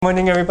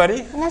Morning,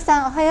 everybody. 皆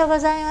さんおはようご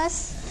ざいま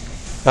す。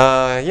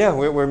Yeah,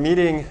 we're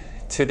meeting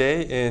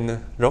today in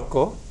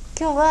Rokko.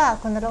 今日は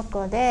この六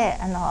甲で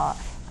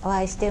お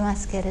会いしていま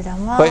すけれど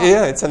も、 But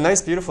yeah, it's a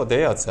nice, beautiful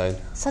day outside.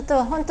 外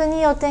は本当に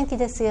いいお天気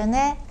ですよ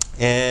ね。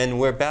And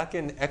we're back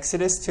in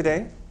Exodus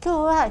today. 今日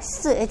は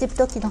出エジプ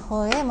ト記の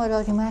方へ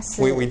戻りま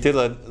す。We did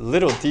a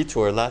little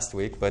detour last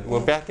week, but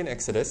we're back in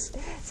Exodus.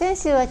 先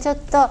週はちょっ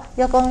と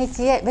横道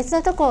へ別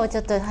のところをち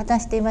ょっと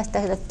話していまし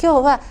たけど、今日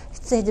は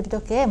出エジプト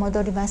記へ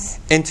戻りま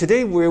す。And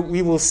today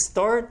we will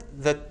start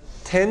the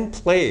 10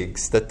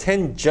 plagues, the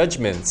 10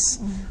 judgments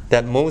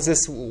that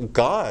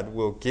God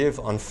will give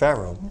on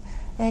Pharaoh.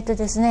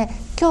 ですね、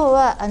今日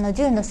は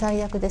10の災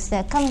厄です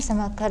ね、神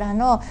様から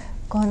の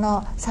こ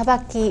の裁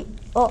き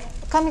を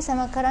モ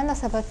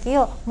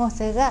ー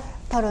セが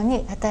パロ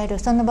に与える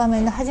その場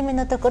面の初め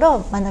のところ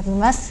を学び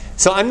ます。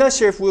So I'm not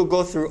sure if we'll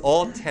go through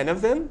all 10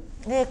 of them.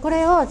 でこ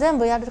れを全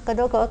部やるか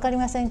どうか分かり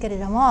ませんけれ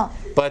ども、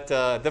 But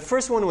the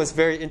first one was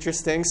very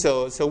interesting,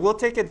 so we'll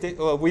take it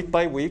week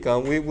by week.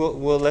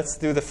 Let's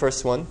do the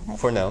first one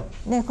for now.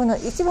 でこの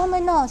1番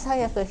目の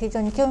災厄は非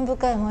常に興味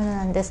深いもの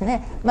なんです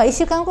ね。1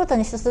週間ごと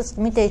に一つずつ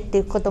見ていって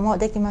いくことも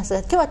できますが、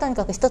今日はとに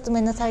かく1つ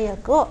目の災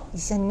厄を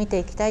一緒に見て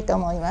いきたいと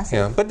思います。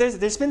 Yeah, but there's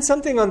been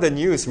something on the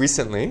news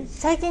recently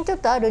最近ちょっ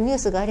とあるニュー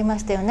スがありま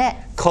したよ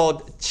ね。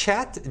 called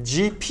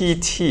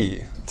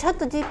ChatGPT. チャッ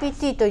ト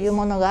GPT という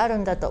ものがある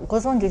んだとご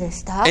存知で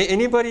した？ Has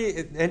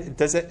anybody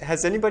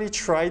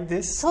tried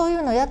this? そうい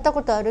うのやった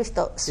ことある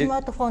人、スマ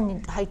ートフォン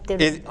に入って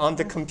る。On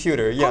the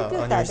computer, yeah. コンピ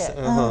ュータ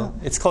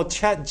ーで。It's called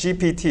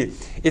ChatGPT.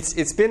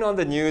 It's been on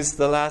the news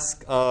the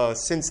last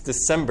since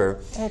December.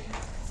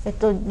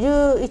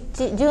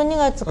 12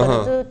月か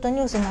らずっとニ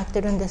ュースになって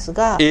るんです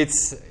が、It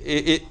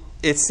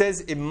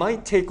says it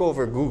might take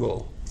over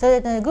Google. それ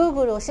でね、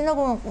Google をしの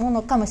ぐも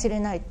のかもしれ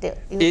ないって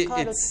いう変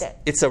わるって。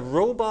It's a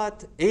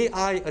robot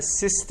AI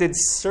assisted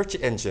search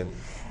engine.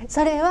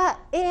 それは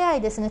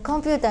AI ですね、コ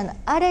ンピューターの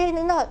あれ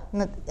のア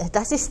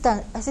シス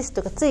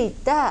トがつい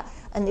た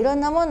いろん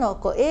なもの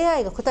を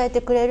AI が答え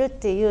てくれるっ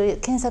ていう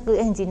検索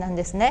エンジンなん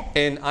ですね。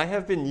And I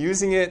have been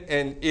using it,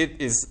 and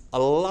it is a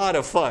lot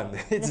of fun.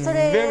 It's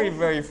very,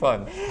 very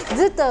fun.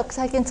 ずっと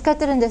最近使っ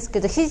てるんです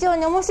けど、非常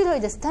に面白い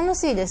です。楽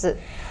しいです。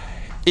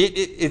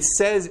It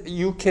says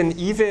you can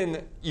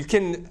even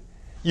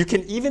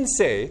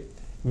say,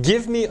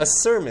 "Give me a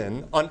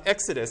sermon on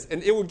Exodus,"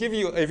 and it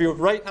will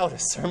write out a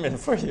sermon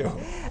for you.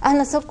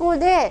 そこ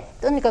で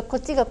とにかくこ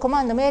っちがコ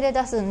マンド命令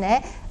出すん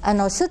ね。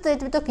出エ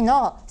ジプト記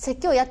の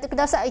説教をやってく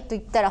ださいと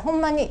言ったらほ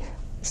んまに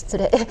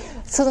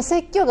その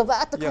説教がバ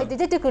ーッと書いて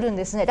出てくるん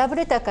ですね。ラブ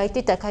レター書い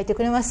ていったら書いて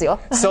くれますよ。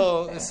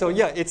So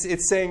yeah, it's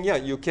saying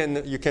you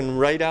can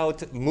write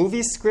out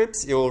movie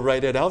scripts. It will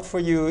write it out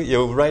for you. It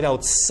will write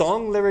out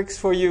song lyrics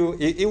for you.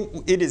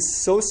 It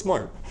is so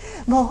smart.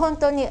 もう本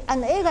当に映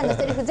画の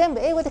セリフ全部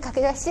英語で書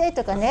き出して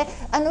とかね、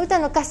歌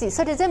の歌詞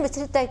それ全部知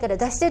りたいから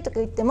出してとか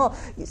言っても、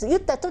言っ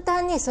た途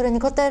端にそれに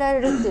答えら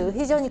れるっていう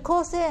非常に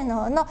高性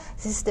能の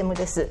システム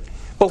です。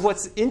But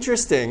what's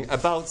interesting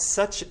about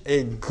such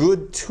a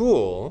good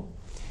tool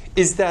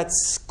is that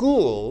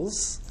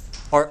schools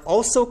are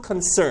also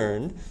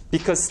concerned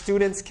because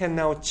students can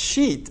now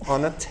cheat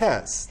on a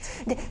test.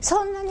 で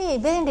そんなに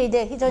便利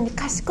で非常に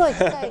賢い機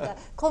械が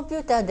コンピュ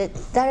ーターで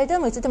誰で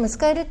もいつでも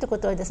使えるってこ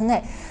とはです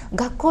ね、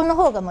学校の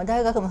方がも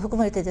大学も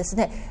含めてです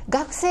ね、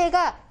学生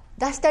が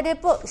出した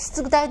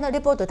出題の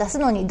レポートを出す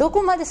のにど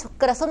こまでそこ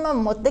からそのま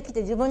ま持ってき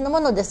て自分のも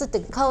のですって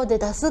顔で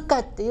出すか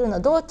っていうのを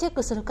どうチェッ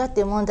クするかっ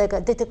ていう問題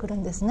が出てくる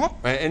んですね。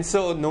Right? And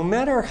so no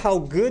matter how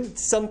good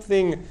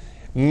something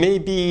may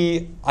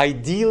be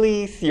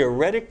ideally,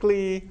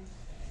 theoretically,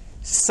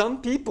 some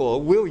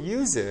people will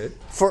use it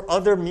for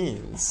other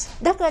means.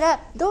 だから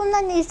どん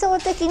なに理想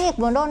的に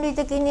も論理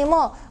的に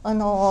も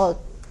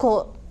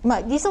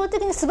理想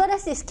的に素晴ら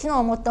しい機能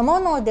を持ったも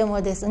ので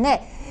もです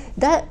ね、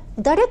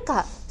誰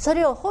かそ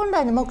れを本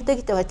来の目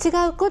的とは違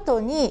うこと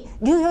に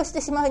流用し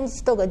てしまう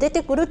人が出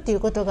てくるっていう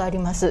ことがあり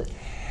ます。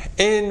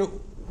And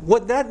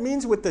what that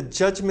means with the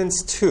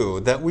judgments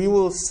too, that we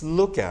will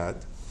look at,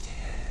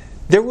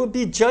 there will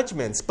be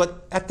judgments,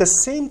 but at the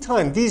same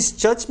time, these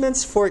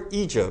judgments for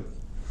Egypt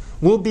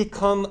will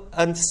become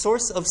a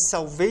source of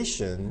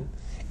salvation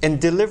and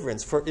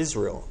deliverance for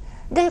Israel.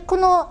 でこ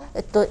の、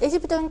エジ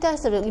プトに対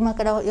する今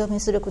からお読み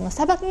するこの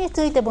裁きに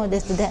ついてもで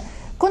すね、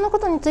このこ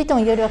とについて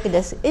も言えるわけ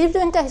です。エジプ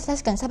トに対して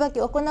確かに裁き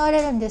が行わ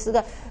れるんです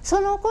が、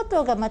そのこ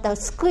とがまた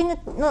救いの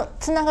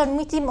つながる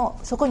道も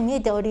そこに見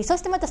えており、そ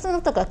してまたその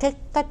ことが結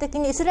果的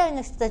にイスラエル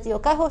の人たち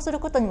を解放する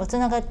ことにもつ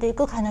ながってい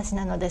く話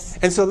なのです。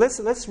And so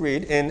let's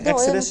read in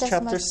Exodus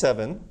chapter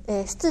 7.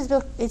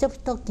 出エジプ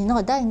ト記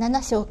の第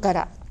7章か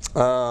ら。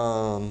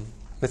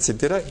Let's see,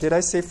 did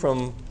I say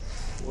from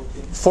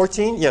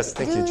 14? Yes,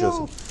 thank you,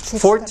 Joseph.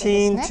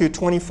 14 to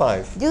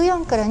 25.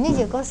 14から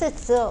25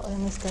節をお読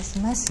みいたし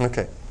ます。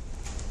Okay.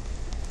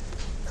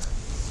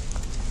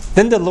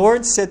 Then the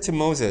Lord said to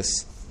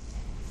Moses,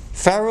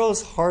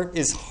 Pharaoh's heart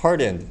is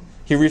hardened.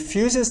 He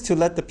refuses to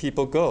let the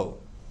people go.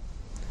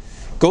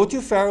 Go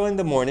to Pharaoh in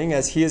the morning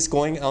as he is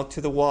going out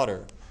to the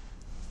water.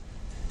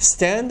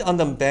 Stand on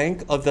the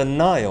bank of the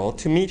Nile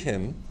to meet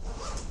him,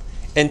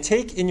 and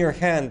take in your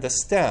hand the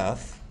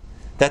staff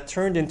that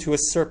turned into a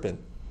serpent.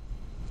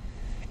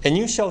 And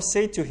you shall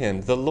say to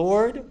him, The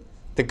Lord,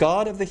 the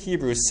God of the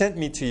Hebrews, sent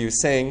me to you,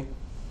 saying,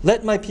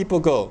 Let my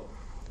people go,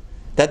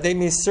 that they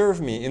may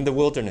serve me in the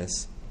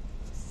wilderness.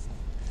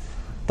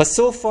 But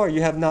so far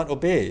you have not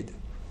obeyed.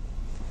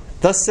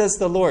 Thus says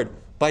the Lord,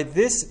 By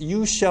this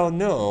you shall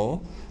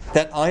know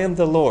that I am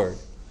the Lord.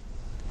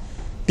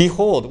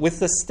 Behold, with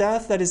the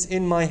staff that is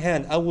in my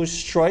hand, I will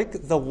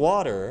strike the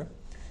water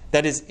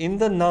that is in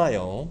the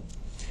Nile,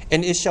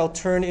 and it shall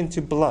turn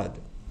into blood.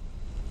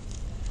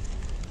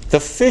 The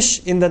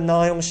fish in the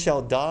Nile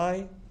shall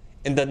die,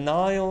 and the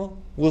Nile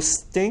will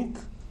stink,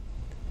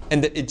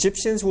 and the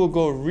Egyptians will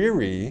go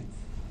weary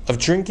of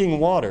drinking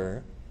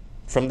water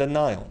from the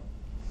Nile.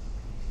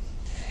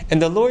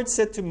 And the Lord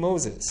said to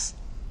Moses,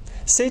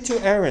 Say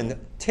to Aaron,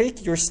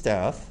 Take your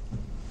staff,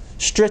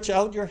 stretch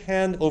out your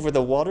hand over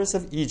the waters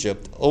of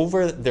Egypt,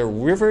 over their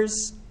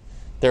rivers,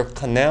 their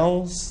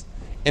canals,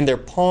 and their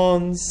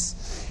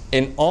ponds,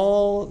 and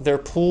all their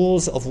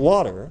pools of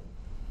water,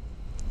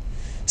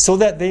 so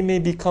that they may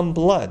become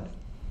blood.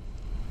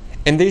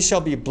 And they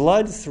shall be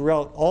blood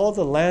throughout all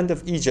the land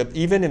of Egypt,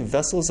 even in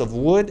vessels of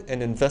wood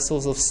and in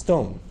vessels of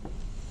stone.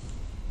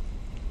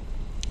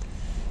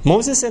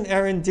 Moses and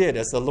Aaron did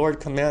as the Lord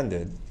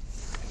commanded.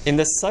 In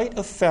the sight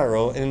of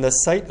Pharaoh and in the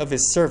sight of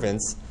his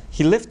servants,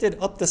 he lifted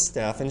up the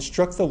staff and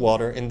struck the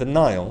water in the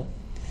Nile,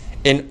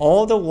 and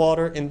all the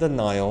water in the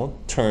Nile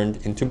turned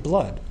into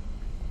blood.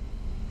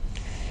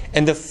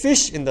 And the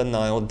fish in the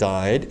Nile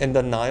died, and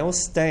the Nile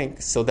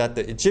stank, so that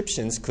the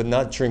Egyptians could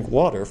not drink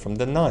water from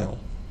the Nile.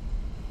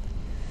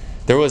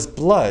 There was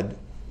blood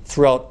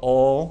throughout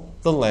all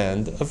the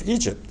land of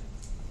Egypt.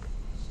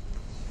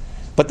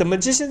 But the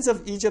magicians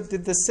of Egypt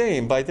did the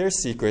same by their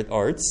secret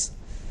arts.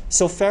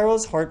 So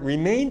Pharaoh's heart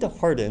remained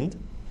hardened,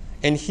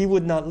 and he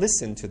would not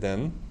listen to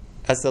them.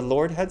 As the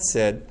Lord had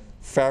said,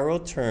 Pharaoh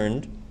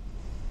turned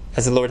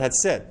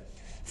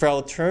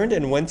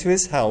and went to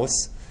his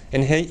house,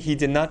 and he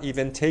did not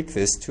even take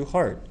this to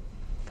heart.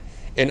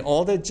 And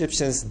all the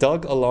Egyptians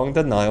dug along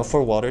the Nile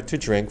for water to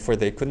drink, for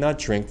they could not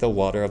drink the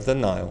water of the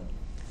Nile.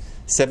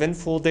 7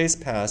 full days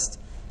passed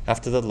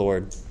after the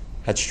Lord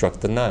had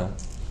struck the Nile.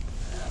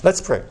 Let's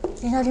pray.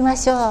 祈りま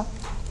しょう。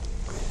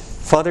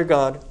 Father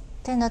God,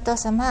 天のお父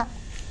様、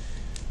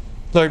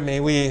 Lord, may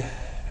we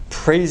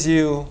praise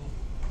you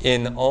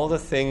in all the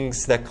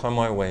things that come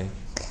our way.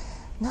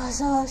 どう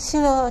ぞ主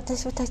よ、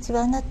私たち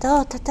はあな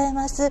たを称え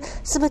ます。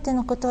すべて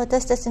のこと、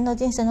私たちの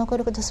人生に起こ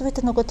ること、すべ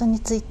てのことに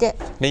ついて。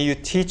 May you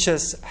teach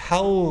us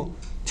how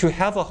to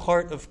have a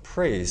heart of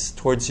praise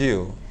towards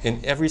you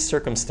in every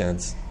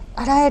circumstance.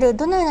 あらゆる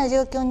どのような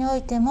状況にお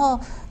いても、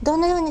ど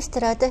のようにし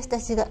たら私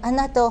たちがあ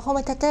なたを褒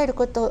めたたえる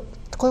こと、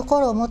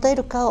心を持て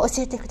るかを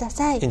教えてくだ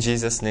さい。 In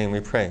Jesus' name we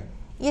pray.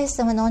 イエス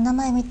様のお名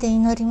前を見て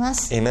祈りま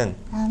す。 Amen.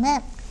 アーメ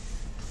ン。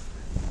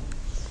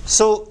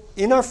 So,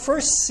 in our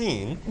first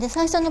scene, で、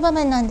最初の場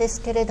面なんで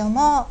すけれど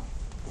も、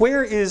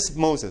 where is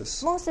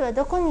Moses? モーセは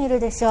どこにいる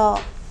でしょ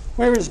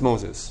う。 Where is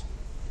Moses?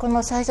 こ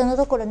の最初の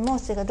ところにモー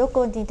セがど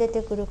こに出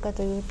てくるか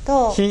という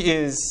と、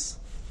 He is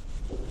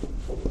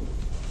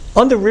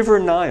on the river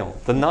Nile,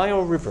 the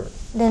Nile River.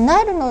 で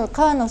ナイルの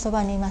川のそ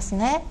ばにいます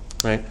ね。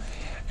 Right?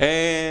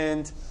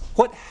 And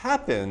what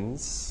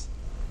happens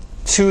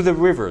to the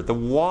river, the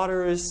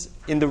waters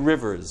in the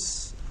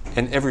rivers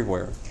and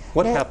everywhere?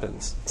 What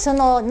happens? そ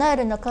のナイ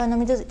ルの川の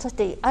水、そし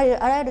てあ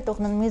らゆると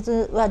ころの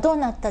水はどう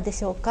なったで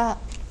しょうか。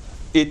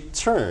 It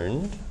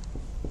turned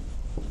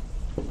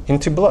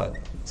into blood.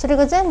 それ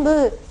が全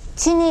部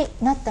血に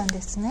なったん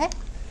ですね。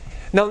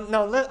 Now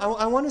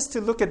I want us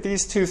to look at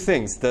these two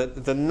things.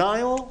 The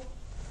Nile,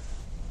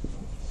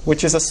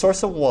 which is a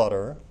source of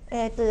water,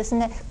 です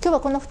ね、今日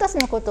はこの2つ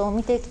のことを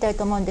見ていきたい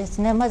と思うんです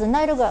ね。まず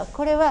ナイル川、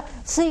これは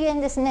水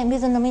源ですね、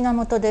水の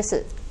源で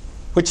す。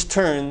 which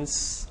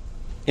turns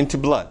into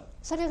blood.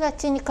 それが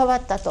血に変わ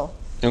ったと。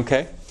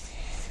 Okay?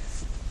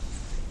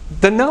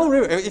 The Nile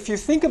River, if you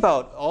think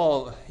about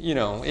all,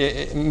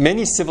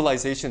 many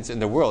civilizations in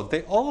the world,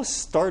 they all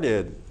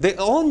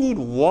need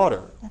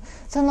water.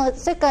 その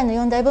世界の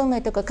四大文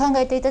明とか考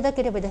えていただ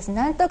ければですね、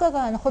なんとか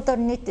川のほと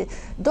りに行って、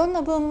どん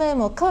な文明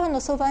も川の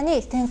そば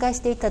に展開し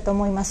ていったと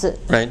思います。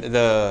 Right?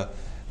 The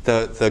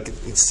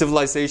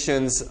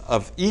civilizations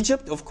of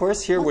Egypt, of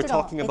course, here we're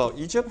talking about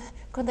Egypt.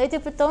 このエジ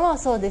プトも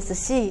そうです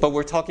し、 But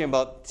we're talking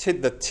about the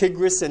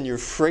Tigris and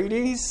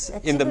Euphrates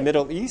in the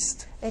Middle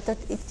East.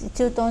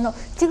 中東の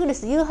ティグリ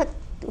ス、ユー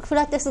フ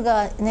ラテス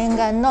川沿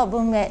岸の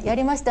文明や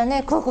りました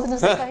ね、高校の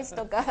世界史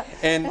とか。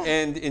and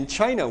in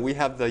China, we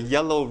have the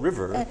Yellow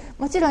River.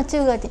 もちろん中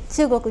国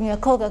には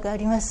黄河があ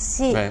ります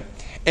し、 Right?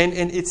 And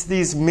it's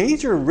these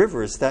major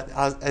rivers that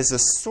as a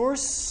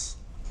source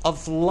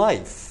of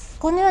life.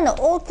 このような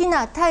大き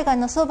な大河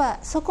のそば、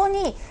そこ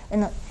に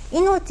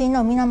命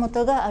の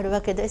源がある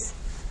わけです。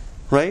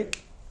 Right?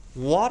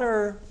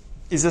 Water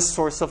is a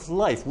source of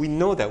life. We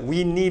know that.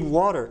 We need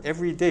water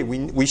every day.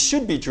 We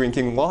should be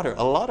drinking water,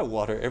 a lot of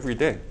water every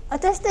day.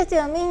 私たち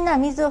はみんな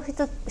水を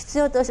必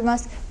要としま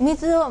す。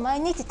水を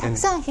毎日たく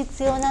さん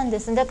必要なんで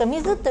す。だから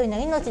水というの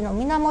は命の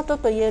源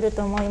と言える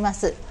と思いま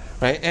す。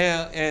Right?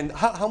 And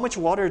how much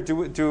water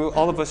do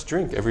all of us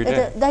drink every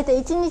day? だいた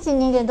い1日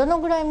人間どの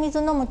ぐらい水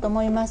飲むと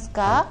思います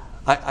か？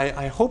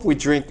 I hope we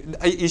drink.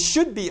 It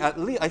should be at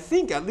least. I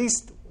think at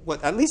least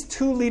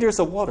 2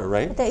 liters of water,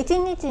 right?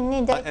 1日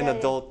にだいたい An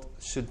adult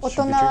should 大 be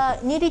人 drinking. は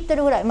2リット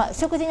ルぐらい、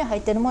食事に入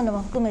っているもの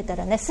も含めた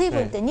らね、水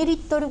分って2リッ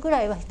トルぐ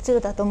らいは必要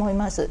だと思い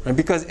ます。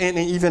Because and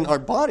even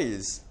our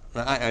bodies.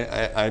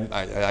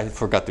 I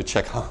forgot to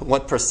check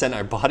what percent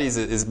our bodies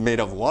is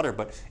made of water,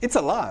 but it's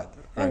a lot.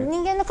 Right?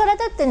 人間の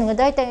体っていうのが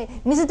だいたい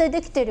水で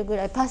できているぐ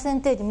らい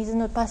水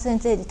のパーセン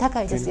テージ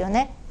高いですよ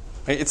ね。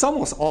It's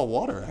almost all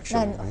water,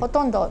 actually. ほ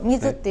とんど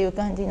水っていう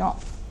感じの。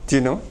Do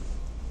you know?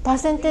 パー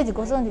センテージ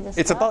ご存知で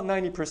すか？ It's about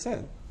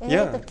 90%.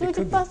 Yeah.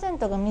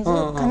 90% が水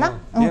かな。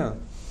Yeah.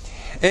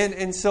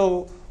 And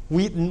so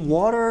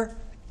water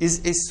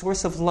is a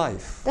source of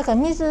life. だから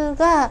水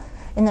が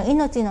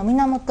命の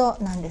源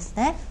なんです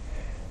ね。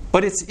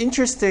But it's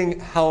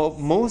interesting how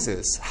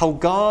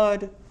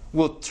God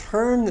will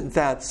turn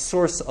that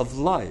source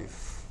of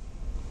life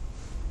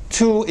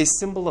to a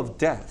symbol of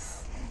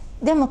death.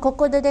 でもこ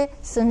こでで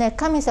すね、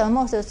神様は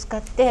モ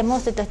ー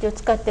セたちを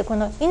使ってこ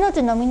の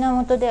命の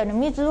源である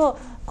水を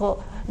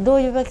ど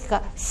ういうわけ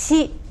か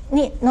死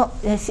の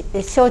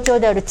象徴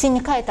である血に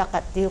変えたか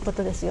っていうこ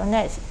とですよ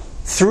ね。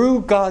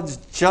Through God's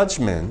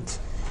judgment,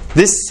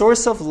 this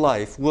source of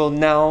life will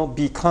now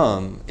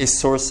become a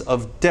source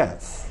of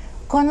death.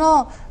 こ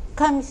の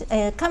神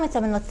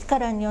様の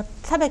力によっ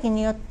て裁き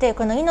によって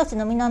この命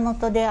の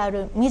源であ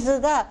る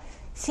水が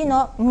死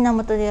の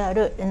源であ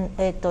る、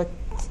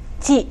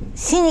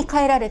死に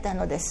変えられた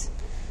のです。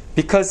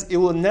Because it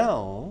will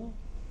now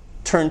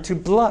turn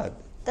to blood.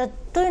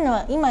 というの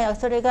は今や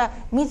それが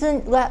水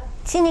は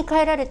血に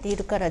変えられてい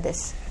るからで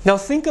す。Now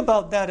think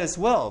about that as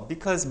well,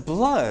 because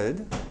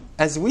blood,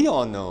 as we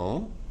all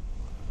know,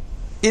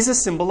 is a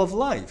symbol of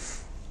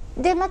life.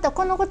 でまた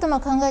このこと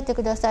も考えて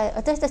ください。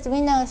私たち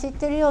みんなが知っ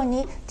ているよう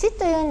に血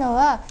というの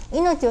は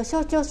命を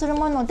象徴する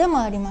ものでも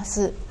ありま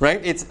す。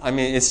Right? It's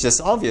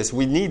just obvious.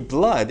 We need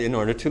blood in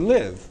order to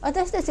live.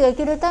 私たちが生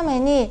きるため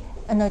に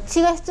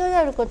血が必要で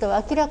あること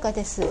は明らか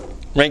です。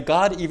Right?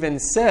 God even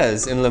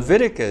says in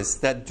Leviticus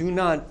that do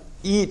not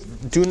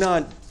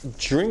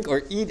drink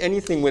or eat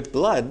anything with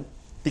blood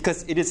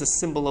because it is a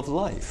symbol of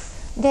life.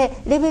 で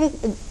レ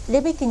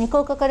ビ記に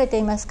こう書かれて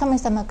います。神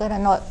様から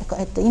の、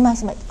戒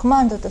めコ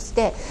マンドとし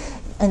て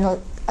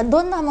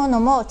どんなもの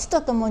も血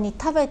とともに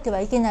食べては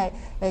いけない、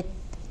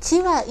血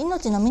は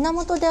命の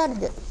源である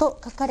と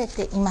書かれ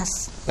ていま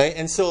す。Right?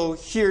 And so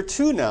here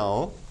too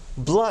now,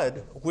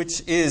 blood,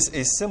 which is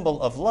a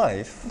symbol of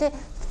life, で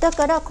だ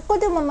からここ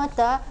でもま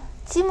た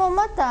血も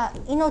また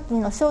命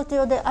の象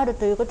徴である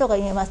ということが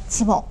言えます。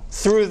血も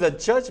through the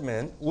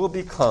judgment will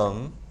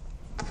become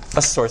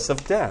a source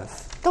of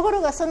death. とこ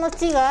ろがその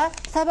血が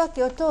裁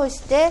きを通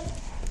して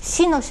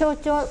死の象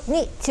徴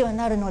に血は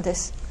なるので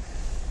す。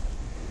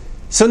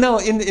So now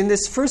in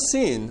this first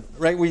scene,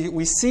 right,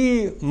 we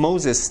see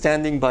Moses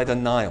standing by the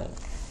Nile.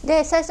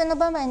 で最初の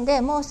場面で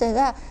モーセ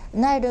が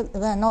ナイル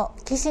川の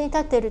岸に立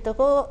っていると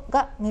ころ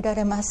が見ら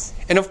れます。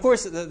And of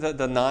course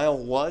the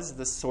Nile was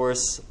the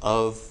source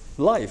of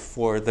life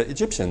for the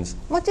Egyptians.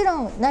 もち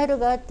ろんナイル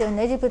川っていうの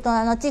はエジプト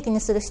の地域に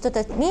する人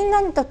たちみん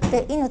なにとっ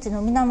て命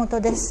の源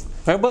です。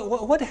Right?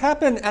 But what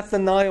happened at the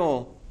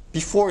Nile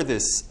before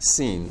this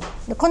scene?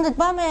 でこの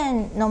場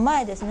面の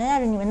前ですね、ナ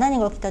イルには何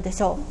が起きたで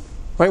しょ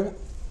う。Right?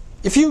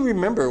 If you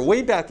remember,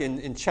 way back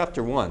in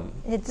chapter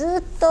 1, でず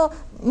っと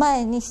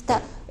前にし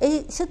た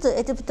出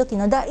エジプト記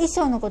の第一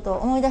章のことを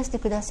思い出して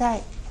くださ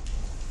い。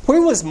 where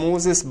was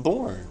Moses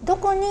born? ど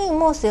こに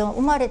モーセは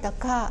生まれた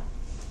か。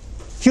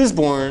 He was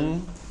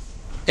born,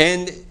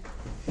 and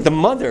the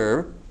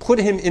mother put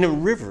him in a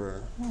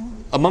river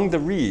among the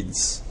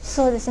reeds.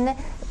 そうですね、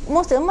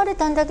モーセ生まれ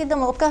たんだけど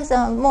もお母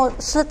さんもう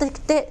育て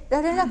て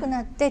られなく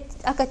なって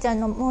赤ちゃ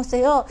んのモー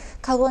セを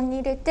カゴに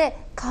入れて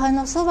川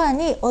のそば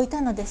に置い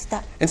たのでし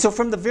た。 And so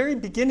from the very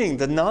beginning,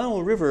 the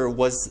Nile River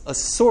was a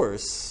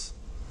source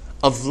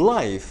of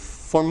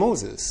life for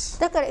Moses.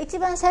 だから一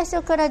番最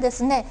初からで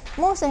すね、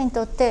モーセに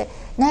とって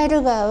ナイ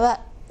ル川は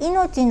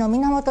命の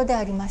源で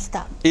ありまし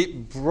た。 It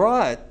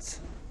brought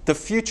the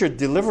future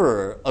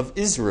deliverer of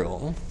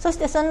Israel そし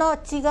てその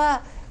血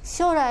が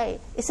将来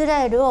イス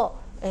ラエルを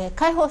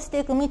解放して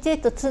いく道へ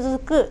と続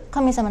く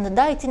神様の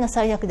第一の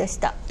最悪でし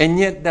た。 and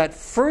yet that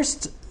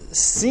first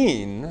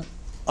scene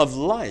of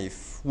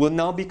life will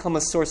now become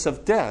a source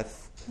of death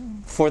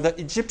for the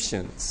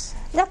Egyptians.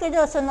 だけ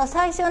どその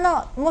最初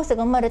のモーセ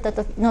が生まれた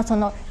時のそ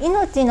の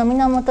命の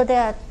源で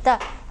あった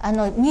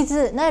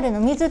水、ナイルの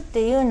水っ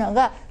ていうの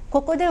が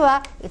ここで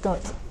は、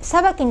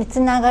裁きにつ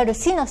ながる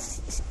死の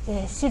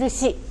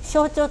印、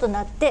象徴と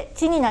なって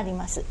血になり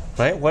ます。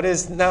 Right? What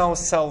is now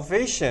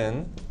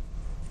salvation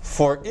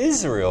for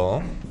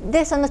Israel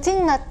でその血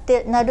になっ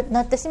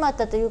てしまっ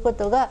たというこ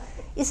とが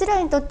イスラエ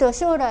ルにとっては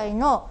将来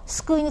の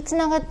救いにつ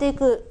ながってい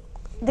く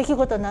出来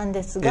事なん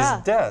です is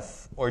が、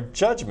 death or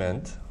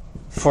judgment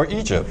for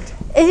Egypt.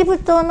 エジプ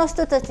トの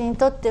人たちに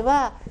とって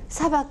は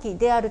裁き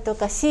であると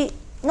か死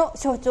の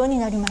象徴に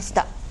なりまし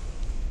た。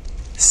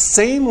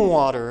 Same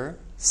water,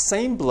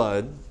 same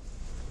blood,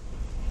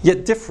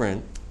 yet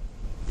different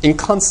in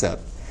concept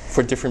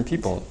for different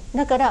people.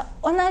 だから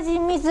同じ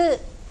水、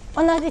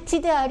同じ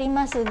血であり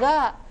ます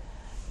が、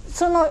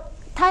その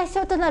対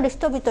象となる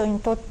人々に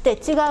とって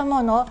違う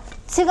もの、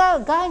違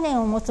う概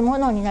念を持つも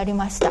のになり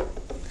ました。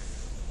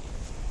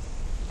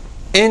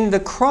 And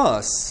the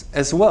cross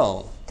as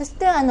well. そし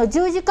て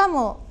十字架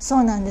もそ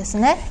うなんです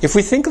ね。 If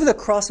we think of the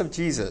cross of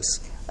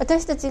Jesus,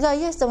 私たちが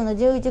イエス様の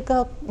十字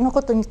架の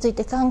ことについ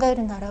て考え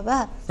るなら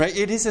ば、 right,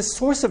 it is a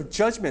source of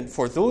judgment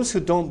for those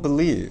who don't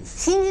believe.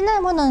 信じな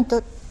い者にと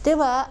って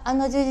は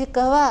十字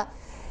架は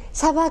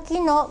裁き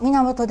の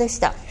源でし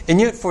た。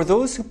 And yet for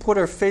those who put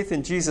our faith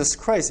in Jesus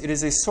Christ, it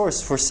is a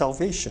source for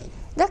salvation.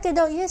 だけ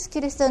どイエス・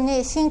キリスト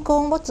に信仰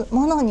を持つ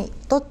者に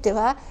とって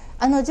は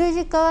十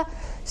字架は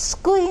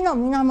救いの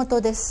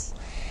源です。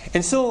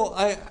 And so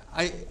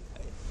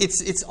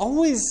it's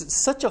always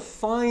such a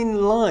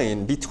fine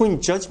line between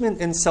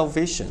judgment and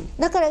salvation.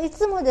 だからい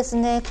つもです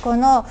ね、こ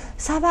の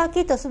裁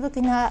きと裁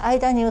きの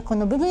間にはこ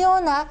の微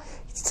妙な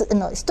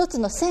一つ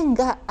の線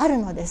がある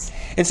のです。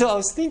 And so I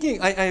was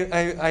thinking,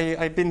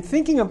 I've been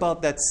thinking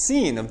about that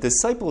scene of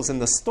disciples in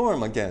the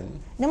storm again.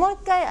 でもう一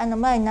回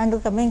前に何度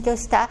か勉強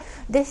した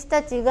弟子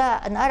たち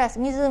が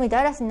湖で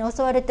嵐に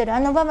襲われている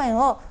場面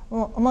を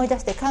思い出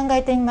して考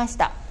えてみまし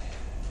た。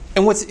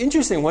 And what's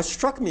interesting, what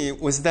struck me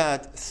was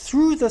that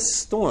through the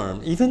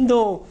storm, even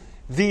though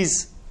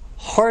these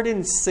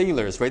hardened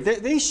sailors, right,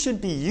 they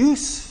should be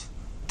used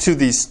to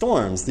these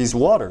storms, these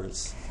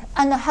waters.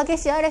 激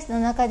しい嵐の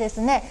中で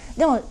すね。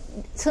でも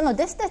その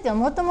弟子たちは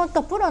もとも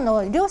とプロ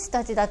の漁師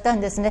たちだった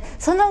んですね。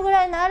そのぐ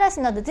らいの嵐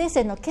など人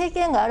生の経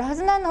験があるは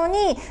ずなの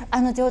に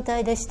状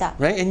態でした。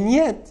 Right? And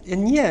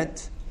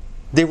yet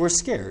they were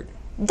scared.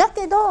 だ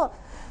けど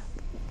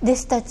弟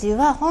子たち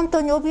は本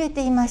当に怯え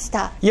ていまし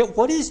た。 Yet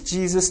what is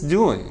Jesus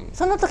doing?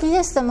 その時イ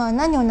エス様は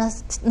何をな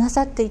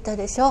さっていた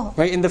でしょう。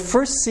 Right? In the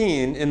first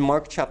scene in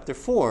Mark chapter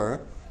 4,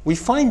 we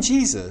find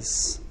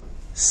Jesus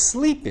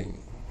sleeping.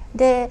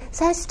 で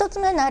最初一つ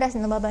目の嵐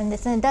の場面で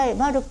すね、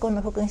マルコ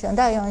の福音書の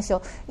第4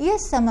章、イエ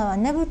ス様は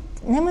眠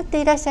っ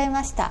ていらっしゃい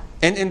ました。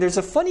 And there's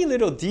a funny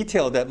little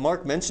detail that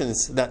Mark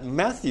mentions that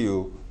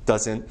Matthew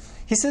doesn't.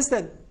 He says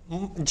that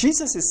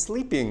Jesus is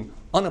sleeping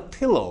on a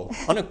pillow,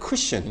 on a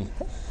cushion,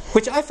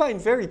 which I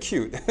find very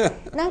cute.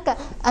 なんか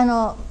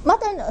マ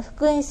タイの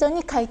福音書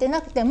に書いて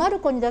なくてマル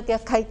コにだけは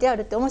書いてあ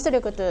るって面白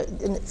いこと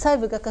細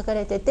部が書か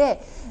れて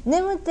て、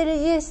眠ってる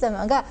イエス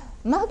様が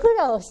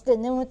枕をして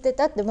眠って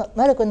たって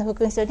マルコの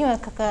福音書には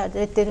書か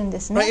れてるんで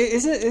すね。 Right?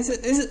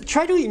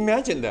 Try to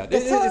imagine that.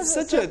 It's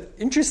such an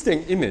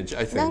interesting image,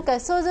 I なん think. か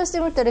想像して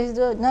みたら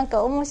なん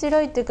か面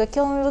白いというか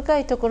興味深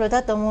いところ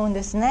だと思うん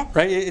ですね。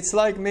 Right? It's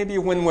like maybe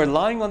when we're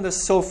lying on the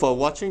sofa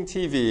watching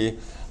TV,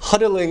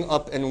 huddling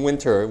up in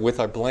winter with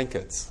our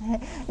blankets.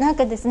 なん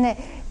かですね、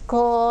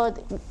こ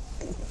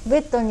うベ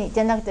ッドに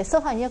じゃなくて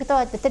ソファに横た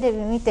わってテレビ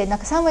見て、なん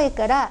か寒い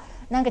から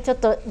なんかちょっ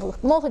と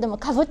毛布でも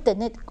かぶって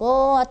ね、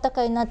こう暖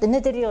かいなって寝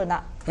てるよう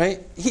な。 Right?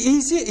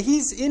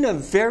 He's in a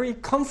very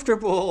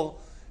comfortable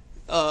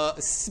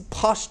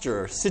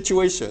posture,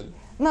 situation.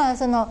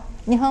 その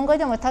日本語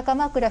でも高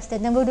枕して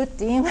眠るっ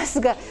て言いま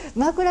すが、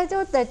枕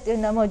状態っていう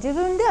のはもう自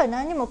分では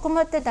何も困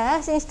ってない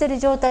安心している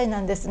状態な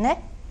んです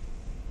ね。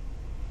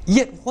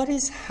 Yet what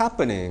is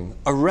happening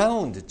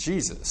around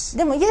Jesus?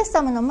 でもイエス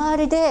様の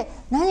周りで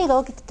何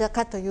が起きてた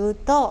かという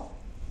と、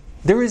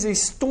 There is a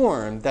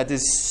storm that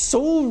is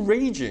so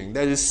raging,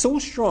 that is so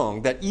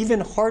strong, that even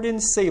hardened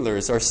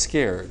sailors are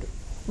scared.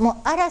 もう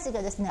嵐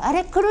がですね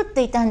荒れ狂っ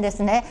ていたんで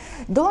すね。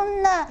ど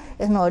んな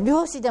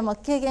漁師でも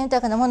経験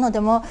豊かなもので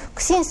も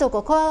心底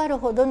を怖がる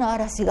ほどの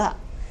嵐が。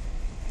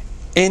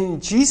 And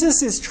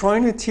Jesus is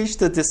trying to teach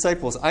the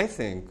disciples, I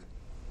think,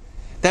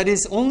 that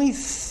it's only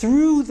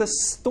through the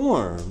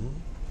storm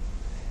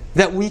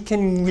that we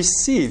can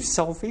receive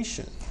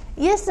salvation.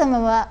 イエス様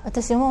は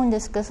私思うんで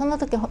すけど、その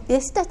時弟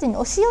子たちに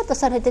教えようと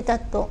されてた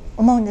と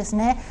思うんです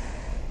ね。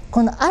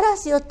この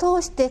嵐を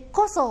通して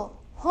こそ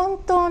本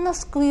当の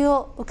救い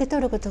を受け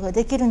取ることが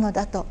できるの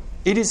だと。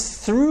 It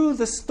is through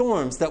the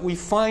storms that we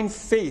find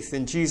faith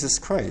in Jesus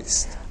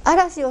Christ.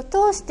 嵐を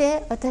通し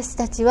て私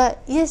たちは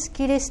イエス・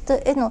キリスト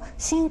への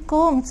信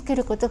仰を見つけ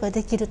ることが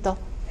できると。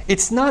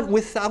 It's not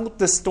without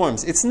the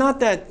storms. It's not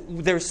that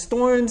there's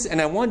storms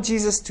and I want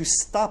Jesus to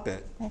stop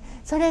it.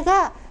 それ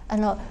が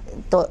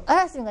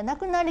嵐がな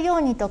くなるよ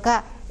うにと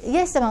か、イ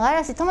エス様が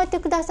嵐止めて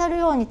くださる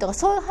ようにとか、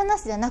そういう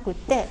話じゃなく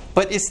て、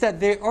 But it's that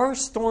there are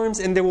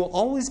storms and there will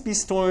always be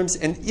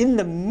storms, and in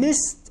the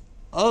midst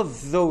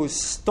of those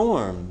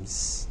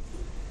storms,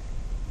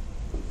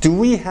 do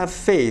we have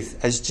faith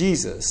as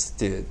Jesus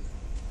did?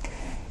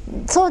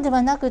 そうで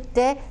はなく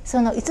て、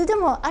いつで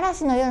も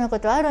嵐のようなこ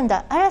とはあるん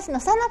だ、嵐の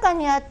最中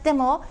にあって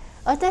も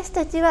私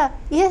たちは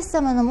イエス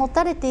様の持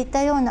たれてい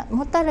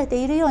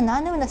るような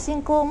あのような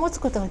信仰を持つ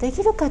ことがで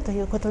きるかと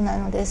いうことな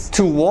のです。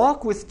To walk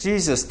with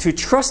Jesus, to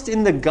trust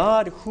in the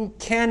God who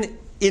can,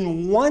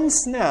 in one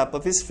snap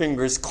of his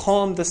fingers,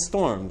 calm the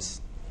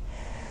storms.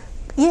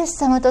 イエス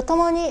様と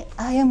共に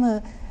歩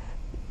む、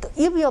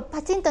指を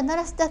パチンと鳴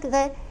らすだけ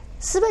で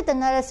全て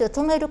の嵐を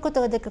止めるこ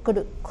とができ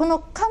る、こ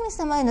の神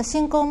様への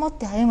信仰を持っ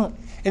て歩む。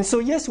And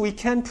so, yes, we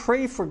can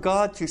pray for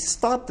God to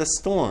stop the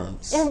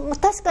storms.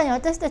 確かに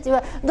私たち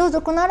はどう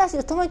ぞこの嵐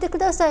を止めてく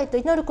ださいと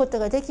祈ること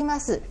ができま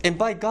す。 And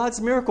by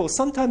God's miracle,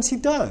 sometimes he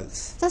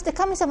does. そして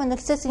神様の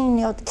奇跡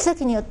によっ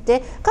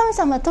て神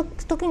様は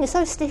時に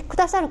そうしてく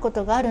ださるこ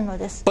とがあるの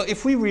です。 But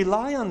if we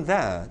rely on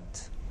that,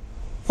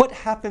 what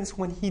happens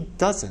when he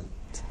doesn't?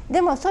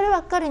 でもそれば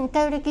っかりに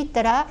頼り切っ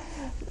たら、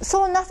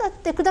そうなさっ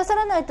てくださ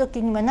らない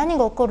時には何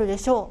が起こるで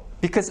しょ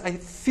う？ Because I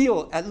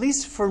feel, at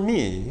least for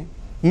me,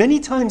 many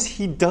times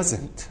he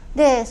doesn't.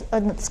 で、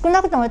少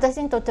なくとも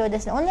私にとってはで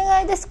すね、お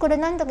願いです、これ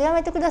何とかや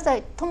めてくださ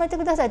い、止めて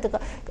くださいと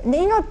か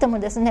で祈っても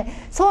です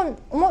ね、そう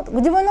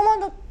自分の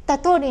思った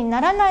通りに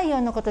ならないよ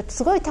うなことって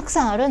すごいたく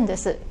さんあるんで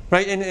す。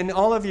Right, and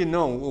all of you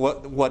know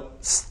what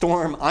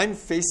storm I'm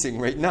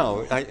facing right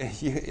now.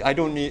 I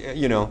don't need,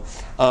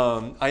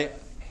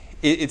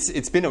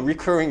 it's been a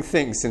recurring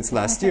thing since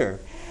last year.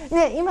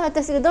 ね、今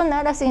私がどんな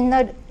嵐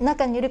の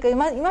中にいるか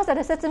今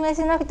更説明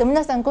しなくても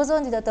皆さんご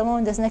存知だと思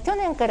うんですね。去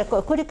年から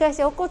繰り返し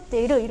起こっ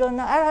ているいろん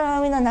な荒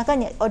波の中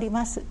におり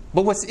ます。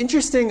But what's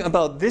interesting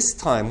about this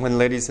time when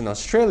Letty's in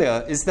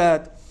Australia is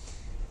that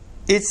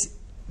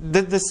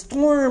the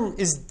storm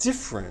is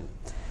different.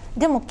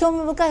 でも興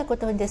味深いこ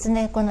とにです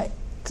ね、この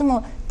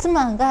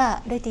妻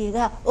がレティ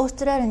がオース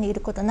トラリアにい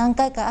ること何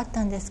回かあっ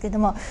たんですけど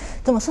も、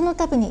でもその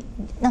度に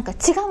なんか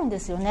違うんで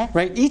すよね。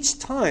Right, each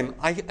time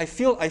I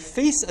feel I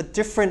face a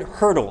different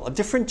hurdle, a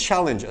different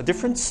challenge, a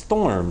different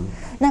storm.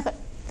 なんか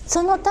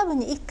その度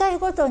に1回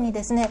ごとに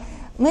ですね、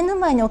目の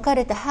前に置か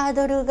れたハー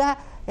ドルが、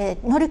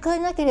乗り越え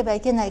なければい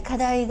けない課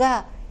題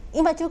が、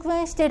今直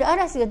面している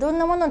嵐がどん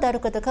なものである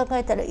かと考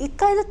えたら1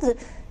回ず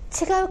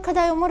つ違う課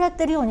題をもらっ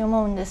ているように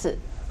思うんです。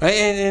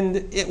And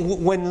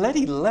when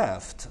Letty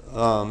left,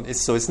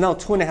 so it's now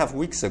 2.5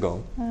 weeks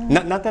ago.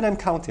 Not that I'm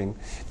counting.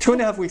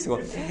 2.5 weeks ago.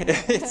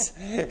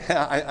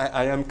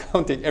 I am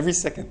counting every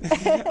second.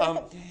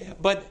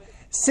 But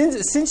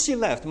since she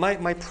left,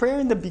 my prayer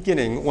in the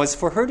beginning was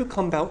for her to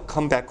come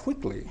back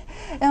quickly.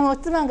 もう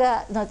妻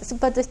が出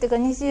発してか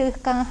ら2週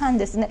間半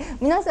ですね。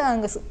皆さ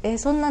んが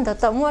そんなんだ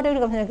と思われる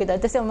かもしれないけど、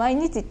私は毎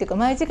日っていうか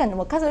毎時間で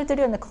も数えて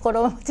るような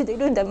心持ちでい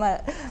るんだ。そ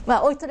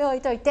れを置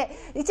いといて、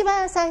一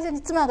番最初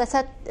に妻が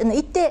行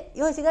って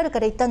用事があるか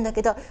ら行ったんだ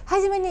けど、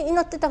初めに祈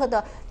ってたこと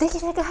はでき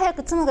るだけ早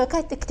く妻が帰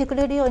ってきてく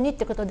れるようにっ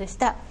てことでし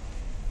た。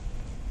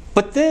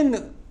But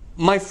then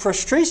my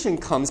frustration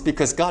comes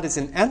because God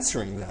isn't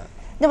answering that.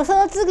 でもそ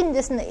の次に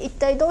ですね、一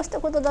体どうした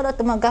ことだろう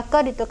と、がっ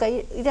かりとか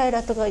イライ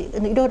ラとかい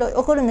ろいろ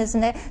起こるんです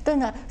ね。という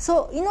のは、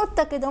そう祈っ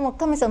たけども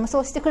神様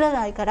そうしてくれ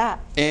ないから。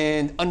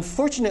And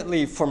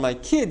unfortunately for my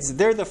kids,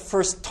 they're the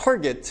first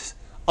target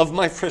of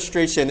my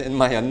frustration and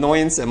my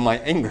annoyance and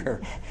my anger.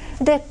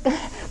 で、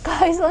か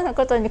わいそうな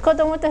ことに子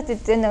供たちっ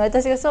ていうのは、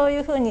私がそうい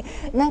うふうに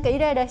なんかイ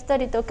ライラした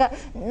りとか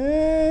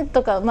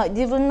とか、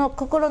自分の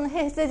心の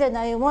平静じゃ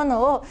ないも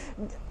のを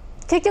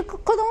結局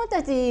子供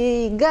た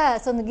ち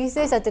がその犠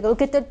牲者というか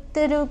受け取っ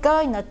てる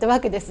側になったわ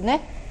けですね。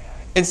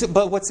And so,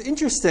 but what's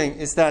interesting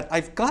is that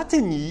I've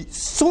gotten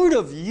sort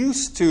of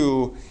used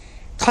to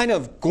kind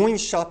of going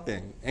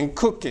shopping and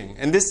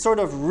cooking and this sort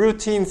of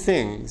routine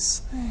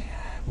things.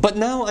 But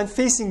now I'm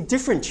facing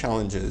different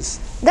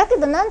challenges. だけ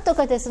どなんと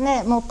かです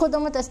ね、もう子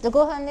供たちと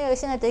ご飯の用意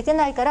しないといけ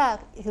ないから、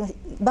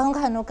晩ご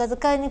飯のおかず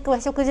買いに行く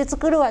わ、食事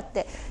作るわっ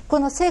て、こ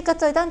の生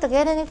活をなんとか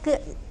やりに行く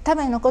た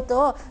めのこ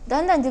とを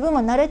だんだん自分も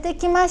慣れて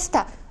きまし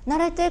た。慣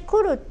れて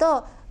くる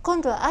と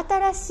今度は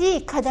新し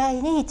い課題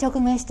に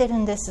直面してる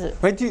んです。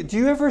Right? Do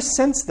you ever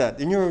sense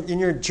that in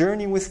your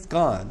journey with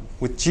God,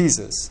 with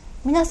Jesus?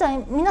 皆さ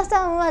ん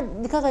は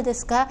いかがで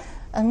すか？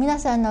皆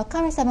さんの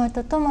神様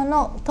と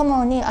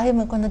共に歩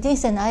むこの人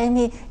生の歩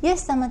み、イエ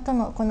ス様と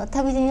のこの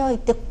旅路におい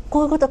て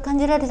こういうことを感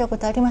じられたこ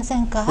とありませ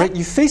んか？ Right?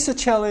 You face a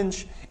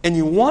challenge and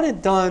you want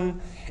it done,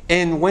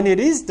 and when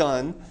it is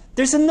done,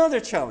 there's another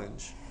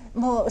challenge.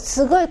 もう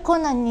すごい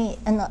困難に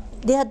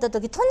出会った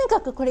時、とに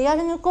かくこれや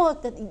り抜こ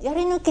うってや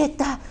り抜け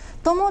た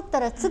と思った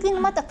ら次に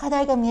また課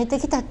題が見えて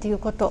きたっていう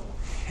こと。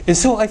And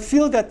so I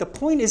feel that the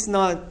point is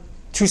not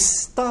to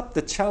stop the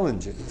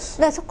challenges. だ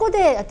からそこ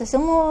で私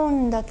思う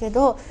んだけ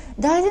ど、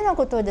大事な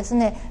ことはです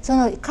ね、そ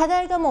の課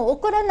題がもう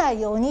起こらない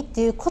ようにっ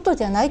ていうこと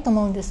じゃないと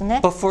思うんです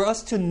ね。But for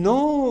us to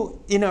know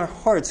in our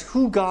hearts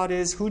who God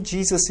is, who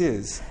Jesus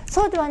is.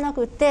 そうではな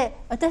くて、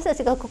私た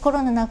ちが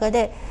心の中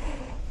で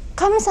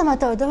神様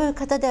とはどういう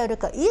方である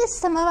か、イエス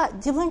様は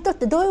自分にとっ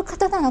てどういう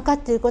方なのか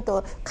ということを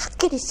はっ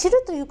きり知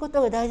るというこ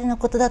とが大事な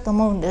ことだと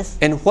思うんです。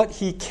And what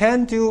He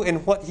can do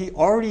and what He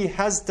already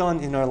has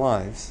done in our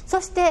lives.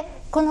 そして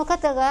この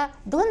方が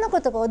どんな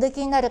ことがおで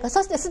きになるか、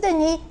そしてすで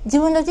に自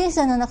分の人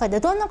生の中で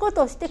どんなこ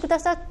とをしてくだ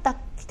さっ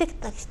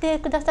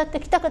て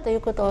きたかとい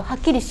うことをはっ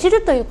きり知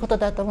るということ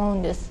だと思う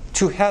んです。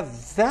To have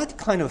that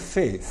kind of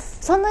faith.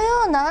 その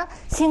ような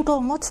信仰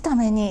を持つた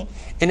めに。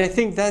And I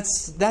think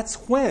that's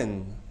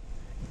when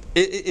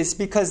it's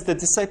because the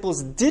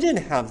disciples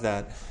didn't have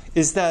that,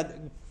 is that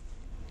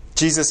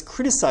Jesus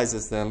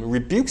criticizes them,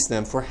 rebukes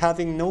them for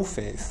having no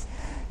faith.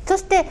 そ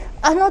して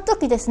あの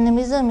時ですね、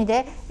湖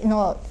で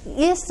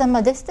イエス様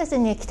は弟子たち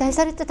に期待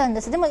されてたん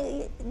です。でも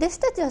弟子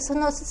たちはそ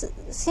の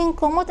信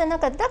仰を持てな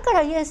かった。だか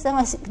らイエス様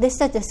は弟子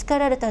たちは叱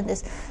られたんで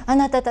す。あ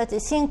なたたち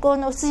信仰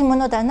の薄いも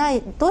のではな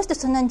い、どうして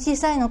そんなに小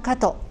さいのか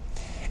と。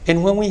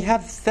And when we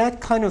have that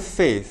kind of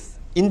faith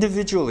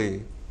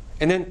individually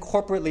and then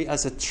corporately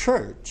as a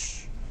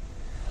church,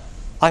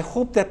 I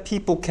hope that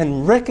people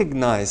can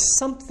recognize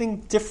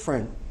something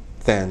different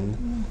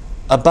than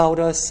about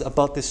us,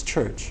 about this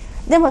church.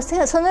 でも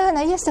そのよう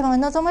なイエス様が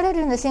望まれる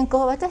ような信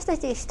仰を私た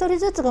ち一人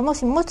ずつがも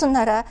し持つ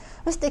なら、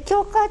そして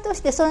教会と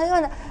してそのよ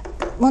うな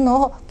も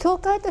のを教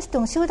会として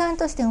も集団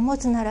としても持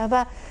つなら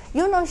ば、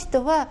世の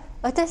人は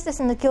私た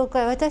ちの教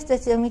会、私た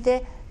ちを見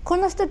てこ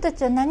の人た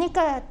ちは何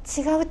か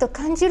違うと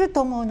感じると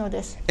思うの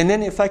です。And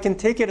then if I can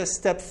take it a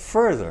step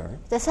further,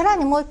 でさら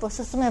にもう一歩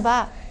進め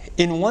ば、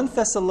in 1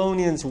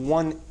 Thessalonians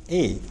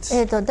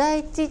 1:8, 第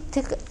一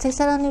テ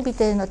サロニビ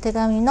テへの手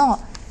紙の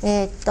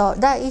第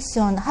1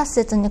章の8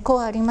節にこう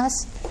ありま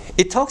す。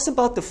it talks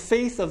about the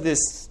faith of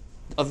this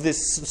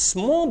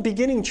small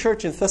beginning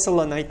church in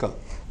Thessalonica.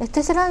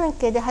 テサロニ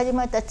ケで始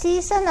まった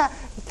小さな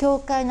教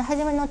会の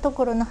初めのと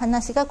ころの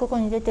話がここ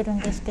に出てるん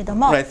ですけど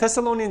も、Right,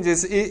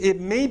 Thessalonians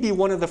it may be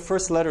one of the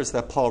first letters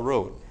that Paul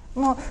wrote.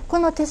 もうこ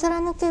のテサロ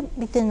ニケ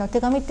人の手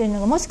紙という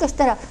のがもしかし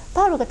たら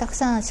パウロがたく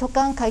さん書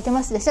簡書いて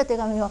ますでしょ、手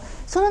紙を。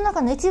その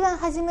中の一番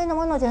初めの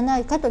ものじゃな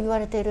いかと言わ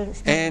れている。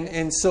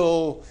And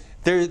so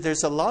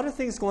there's a lot of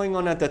things going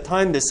on at that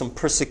time. There's some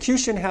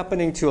persecution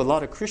happening to a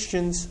lot of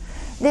Christians.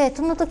 で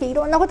その時い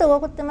ろんなことが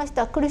起こってまし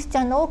た。クリスチ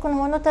ャンの多くの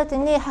者たち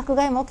に迫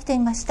害も起きてい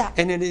ました。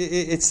And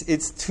it's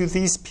to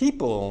these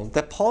people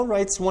that Paul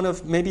writes one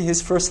of maybe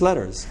his first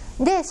letters.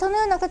 でその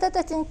ような方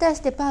たちに対し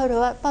てパウ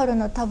ロ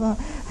の多分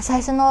最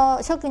初の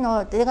初期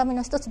の手紙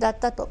の一つだっ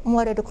たと思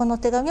われるこの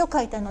手紙を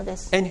書いたので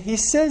す。And he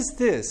says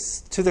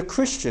this to the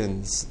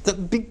Christians, the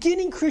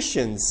beginning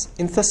Christians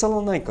in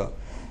Thessalonica.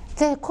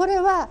 でこれ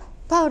は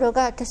パウロ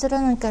がテサロ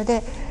ニカ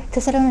で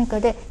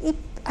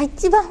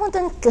一番本当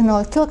に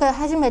教会を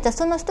始めた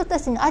その人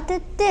たちに当て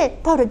て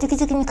パウロ直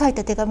々に書い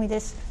た手紙で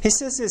す。He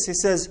says this, he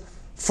says,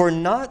 "For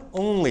not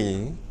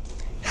only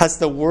has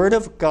the word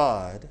of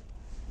God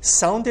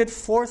sounded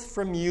forth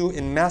from you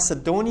in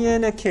Macedonia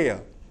and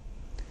Achaia,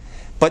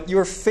 but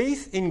your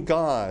faith in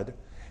God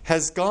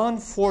has gone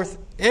forth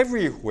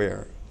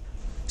everywhere,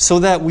 so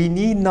that we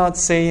need not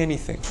say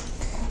anything."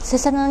 テ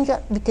サロニ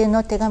カ人へ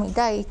の手紙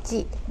第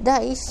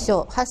1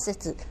章8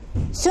節、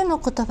主の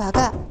言葉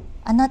が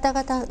あなた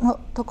方の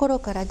ところ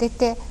から出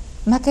て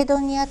マケド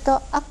ニア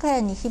とアカ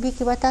ヤに響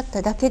き渡っ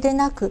ただけで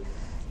なく、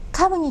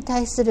神に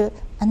対する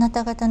あな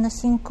た方の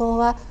信仰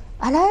は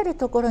あらゆる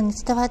ところに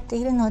伝わって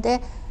いるの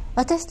で、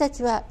私た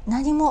ちは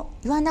何も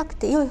言わなく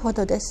てよいほ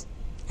どです。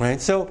Right?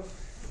 So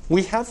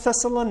we have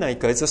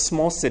Thessalonica, it's a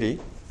small city.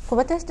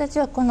 私たち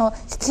はこの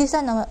小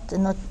さな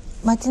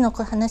町の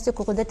話が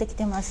ここ出てき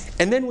てます。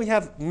And then we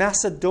have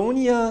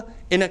Macedonia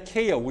and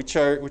Achaia, which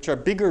are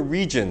bigger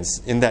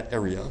regions in that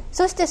area.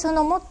 そしてそ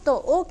のもっと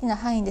大きな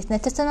範囲ですね、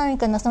テサロニ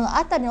カのその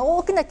辺りの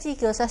大きな地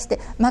域を指して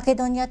マケ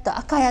ドニアと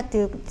アカヤと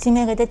いう地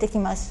名が出てき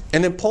ます。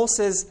And then Paul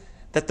says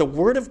that the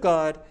word of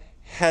God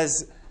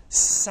has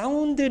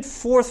sounded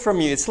forth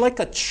from you. It's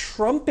like a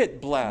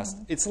trumpet blast.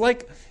 It's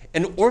like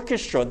an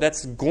orchestra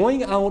that's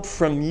going out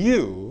from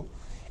you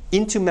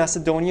into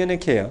Macedonia and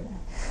Achaia.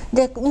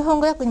 で日本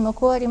語訳にも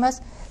こうありま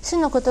す。主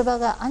の言葉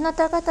があな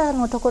た方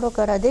のところ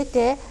から出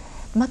て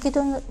マケ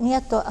ドニ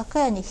アとア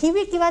カヤに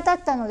響き渡っ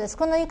たのです。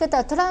この言い方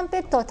はトランペ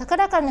ットを高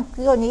らかに吹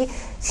くように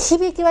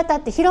響き渡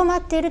って広ま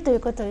っているという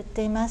ことを言っ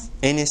ています。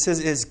And it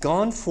says it's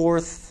gone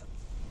forth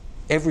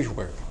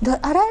everywhere.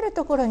 あらゆる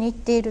ところに行っ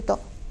ていると。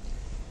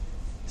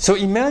So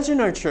imagine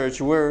our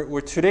church.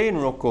 We're today in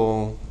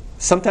Rocco.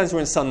 Sometimes we're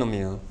in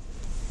Sannomiya.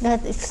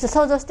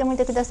 想像してみ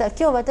てください。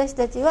今日私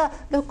たちは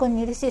ロッコ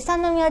にいるし、三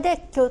宮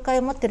で教会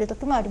を持っている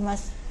時もありま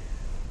す。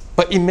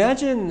But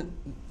imagine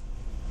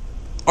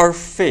our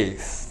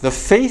faith, the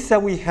faith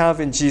that we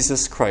have in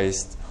Jesus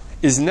Christ,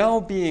 is now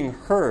being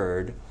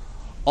heard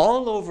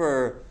all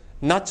over,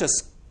 not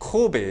just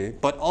Kobe,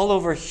 but all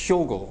over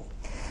Hyogo.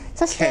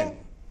 そして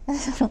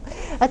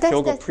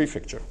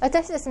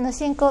私たちの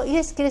信仰、イ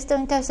エス・キリスト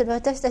に対する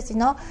私たち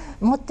の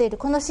持っている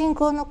この信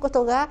仰のこ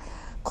とが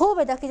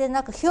神戸だけで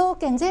なく兵庫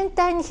県全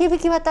体に響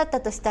き渡っ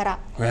たとしたら、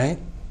right?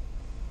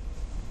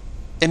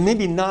 And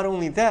maybe not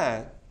only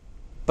that,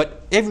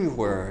 but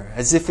everywhere,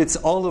 as if it's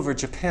all over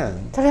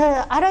Japan. それ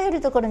はあらゆる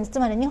ところに、つ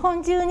まり日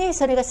本中に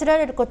それが知ら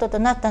れることと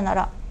なったな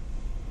ら、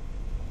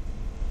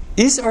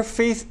Is our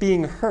faith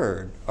being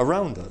heard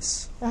around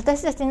us?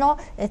 私たちの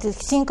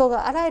信仰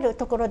があらゆる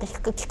ところで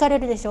聞かれ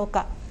るでしょう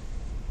か。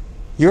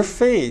your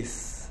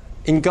faith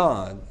in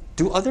God,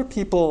 do other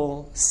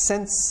people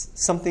sense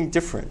something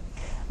different?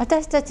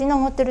 私たちの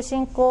持っている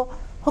信仰、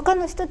他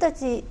の人た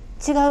ち、違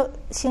う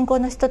信仰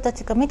の人た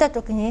ちが見た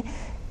ときに、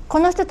こ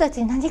の人た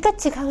ちに何か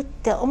違うっ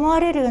て思わ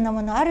れるような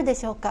ものあるで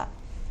しょうか？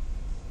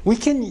 We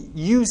can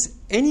use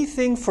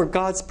anything for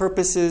God's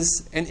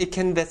purposes, and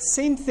that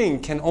same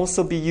thing can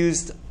also be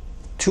used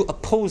to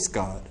oppose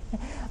God.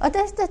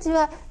 私たち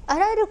はあ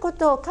らゆるこ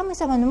とを神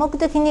様の目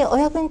的にお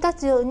役に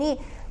立つように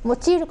用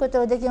いること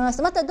ができま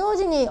す。また同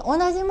時に同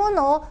じも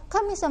のを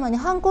神様に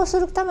反抗す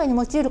るために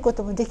用いるこ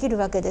ともできる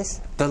わけで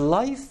す。The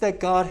life that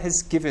God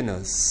has given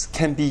us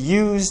can be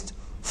used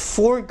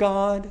for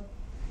God,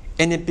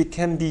 and it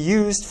can be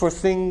used for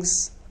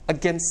things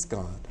against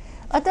God.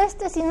 私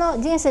たちの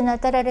人生に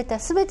与えられた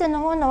すべての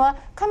ものは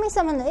神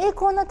様の栄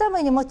光のた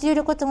めに用い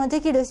ることも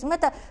できるし、ま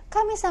た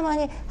神様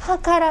に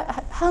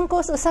反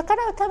抗する逆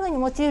らうために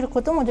用いる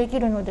こともでき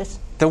るのです。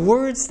The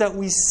words that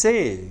we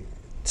say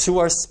to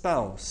our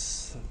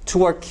spouse,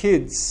 to our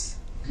kids,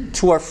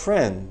 to our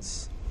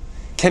friends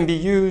can be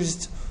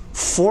used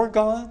for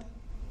God,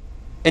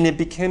 and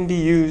it can be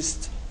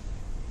used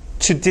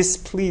to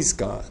displease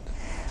God.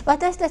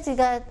 私たち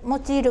が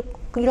用いる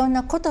いろん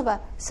な言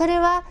葉、それ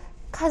は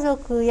家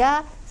族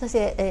やそし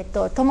て、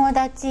友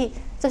達、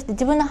そして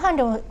自分の伴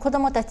侶、子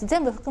供たち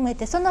全部含め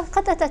てその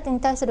方たちに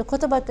対する言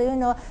葉という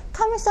のは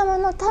神様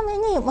のため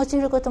に用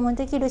いることも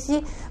できる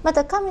し、ま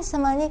た神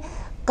様に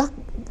が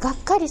っ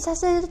かりさ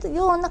せる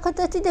ような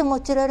形で用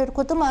いられる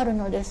こともある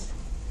のです。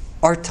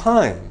 Our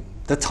time,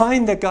 the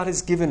time that God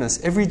has given us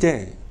every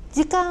day,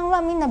 時間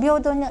はみんな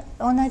平等に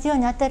同じよう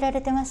に与えられ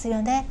てます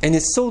よね。 and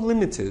it's so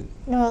limited,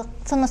 でも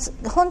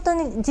本当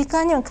に時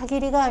間には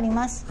限りがあり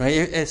ます。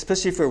 right?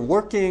 Especially if we're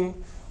working,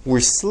 we're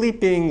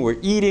sleeping, we're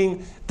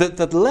eating.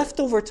 The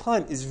leftover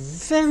time is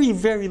very,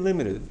 very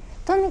limited.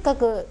 とにか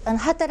く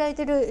働い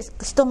てる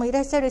人もい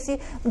らっしゃるし、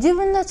自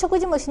分の食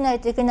事もしない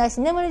といけないし、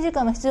眠る時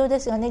間も必要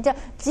ですよね。じゃあ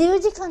自由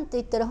時間って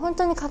言ったら本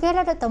当に限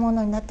られたも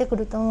のになってく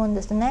ると思うん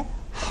ですね。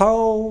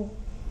 How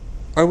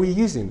are we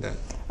using that?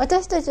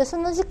 私たちはそ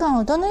の時間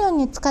をどのよう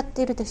に使っ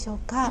ているでしょう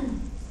か？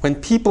 When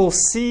people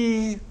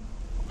see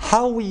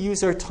how we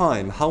use our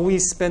time, how we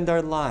spend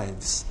our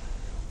lives,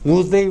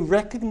 will they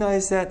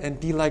recognize that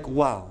and be like,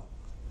 wow,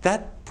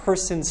 that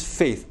person's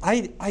faith,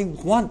 I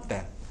want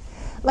that.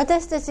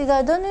 私たち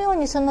がどのよう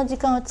にその時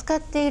間を使っ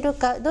ている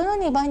か、どの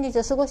ように毎日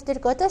を過ごしてい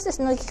るか、私たち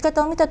の生き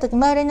方を見たとき、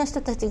周りの人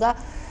たちが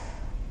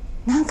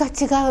なんか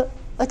違う、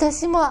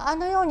私もあ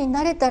のように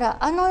なれたら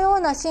あのよう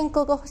な信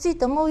仰が欲しい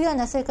と思うよう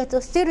な生活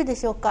をしているで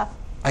しょうか？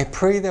 I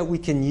pray that we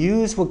can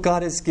use what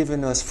God has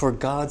given us for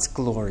God's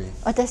glory.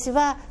 私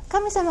は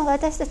神様が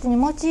私たちに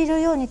用い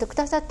るようにとく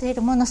ださってい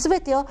るものす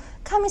べてを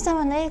神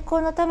様の栄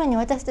光のために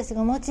私たち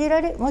が用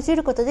い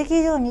ることができ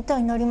るようにと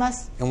祈りま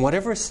す。 And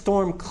whatever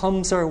storm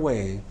comes our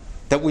way,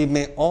 that we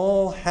may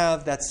all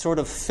have that sort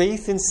of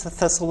faith in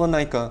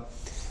Thessalonica,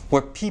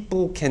 where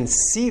people can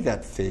see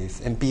that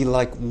faith and be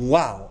like,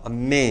 wow,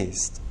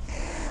 amazed.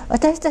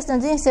 私たちの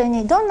人生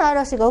にどんな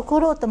嵐が起こ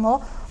ろうと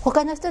も、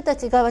他の人た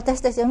ちが私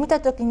たちを見た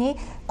ときに、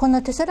こ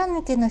のテサロ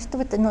ニケの人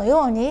々の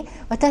ように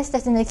私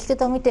たちの生き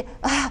方を見て、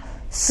ああ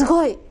す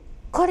ごい、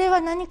これ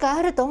は何か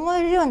あると思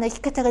えるような生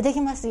き方がで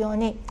きますよう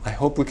に。 I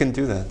hope we can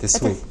do that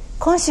this week.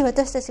 今週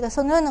私たちが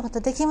そのようなこ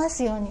とできま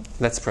すように。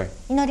 Let's pray.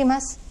 祈り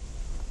ます。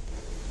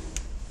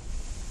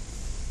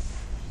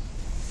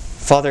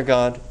 Father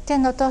God,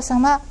 天のお父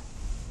様、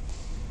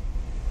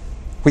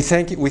 we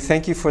thank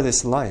you for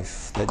this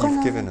life that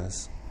you've given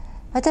us.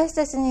 私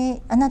たち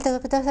にあなたが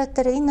くださっ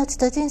ている命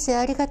と人生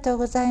ありがとう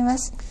ございま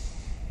す。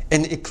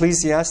 In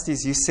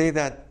Ecclesiastes, you say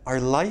that our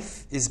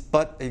life is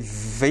but a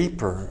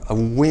vapor, a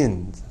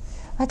wind.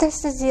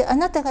 私たち、あ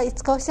なたがい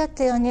つかおっしゃっ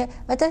たように、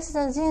私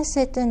たちの人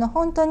生というのは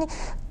本当に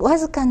わ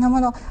ずかな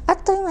もの、あ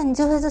っという間に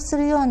蒸発す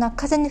るような、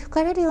風に吹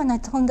かれるような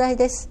存在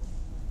です。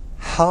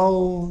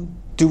 How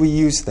do we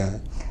use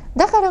that?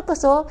 だからこ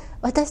そ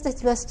私た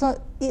ちはその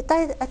い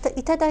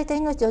ただいた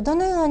命をど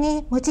のよう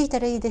に用い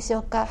たらいいでしょ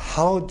うか？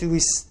 How do we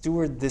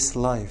steward this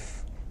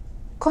life?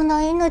 こ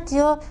の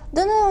命を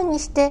どのように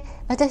して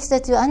私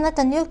たちはあな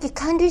たの良き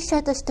管理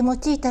者として用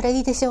いたらい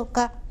いでしょう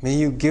か？ May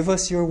you give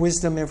us your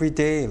wisdom every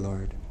day,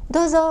 Lord.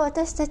 どうぞ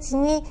私たち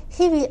に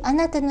日々あ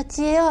なたの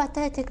知恵を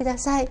与えてくだ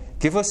さい。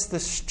 Give us the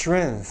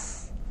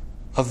strength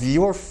of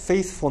your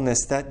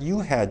faithfulness that you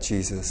had,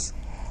 Jesus.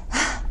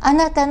 あ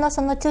なたの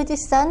その忠実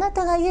さ、あな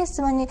たがイエス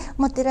様に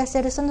持っていらっし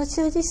ゃるその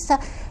忠実さ、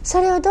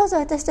それをどうぞ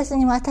私たち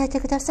にも与えて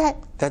ください。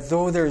 That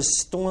though there's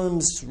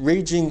storms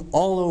raging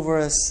all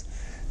over us,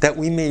 that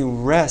we may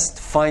rest,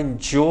 find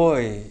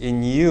joy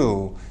in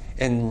you,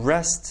 and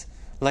rest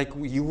like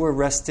you were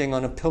resting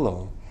on a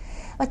pillow.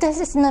 私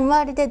たちの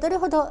周りでどれ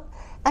ほど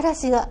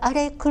嵐が荒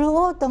れ狂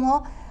おうと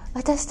も、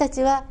私た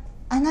ちは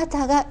あな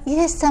たが、イ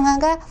エス様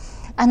が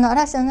あの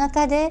嵐の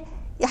中で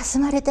休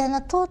まれた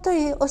尊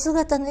いお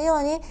姿のよ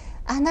うに、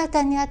あな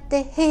たにあっ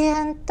て平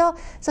安と、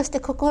そして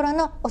心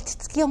の落ち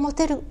着きを持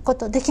てるこ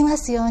とできま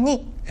すよう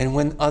に。 And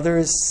when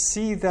others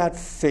see that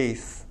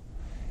faith,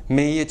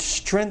 may it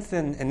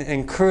strengthen and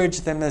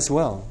encourage them as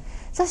well.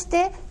 そし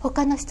て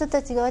他の人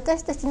たちが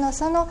私たちの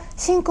その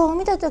信仰を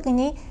見たとき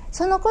に、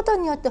そのこと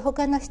によって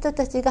他の人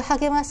たちが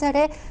励まさ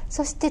れ、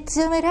そして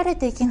強められ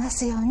ていきま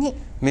すように。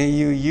 May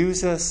you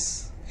use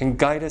us and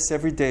guide us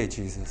every day,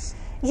 Jesus.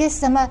 イエ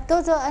ス様、ど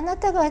うぞあな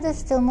たが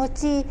私たちを用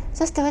い、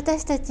そして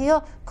私たち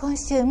を今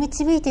週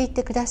導いていっ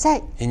てくださ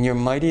い。 In your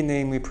mighty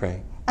name we pray.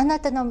 あな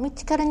たの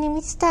力に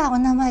満ちたお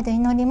名前で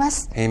祈りま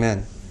す。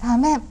 Amen. アー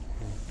メン。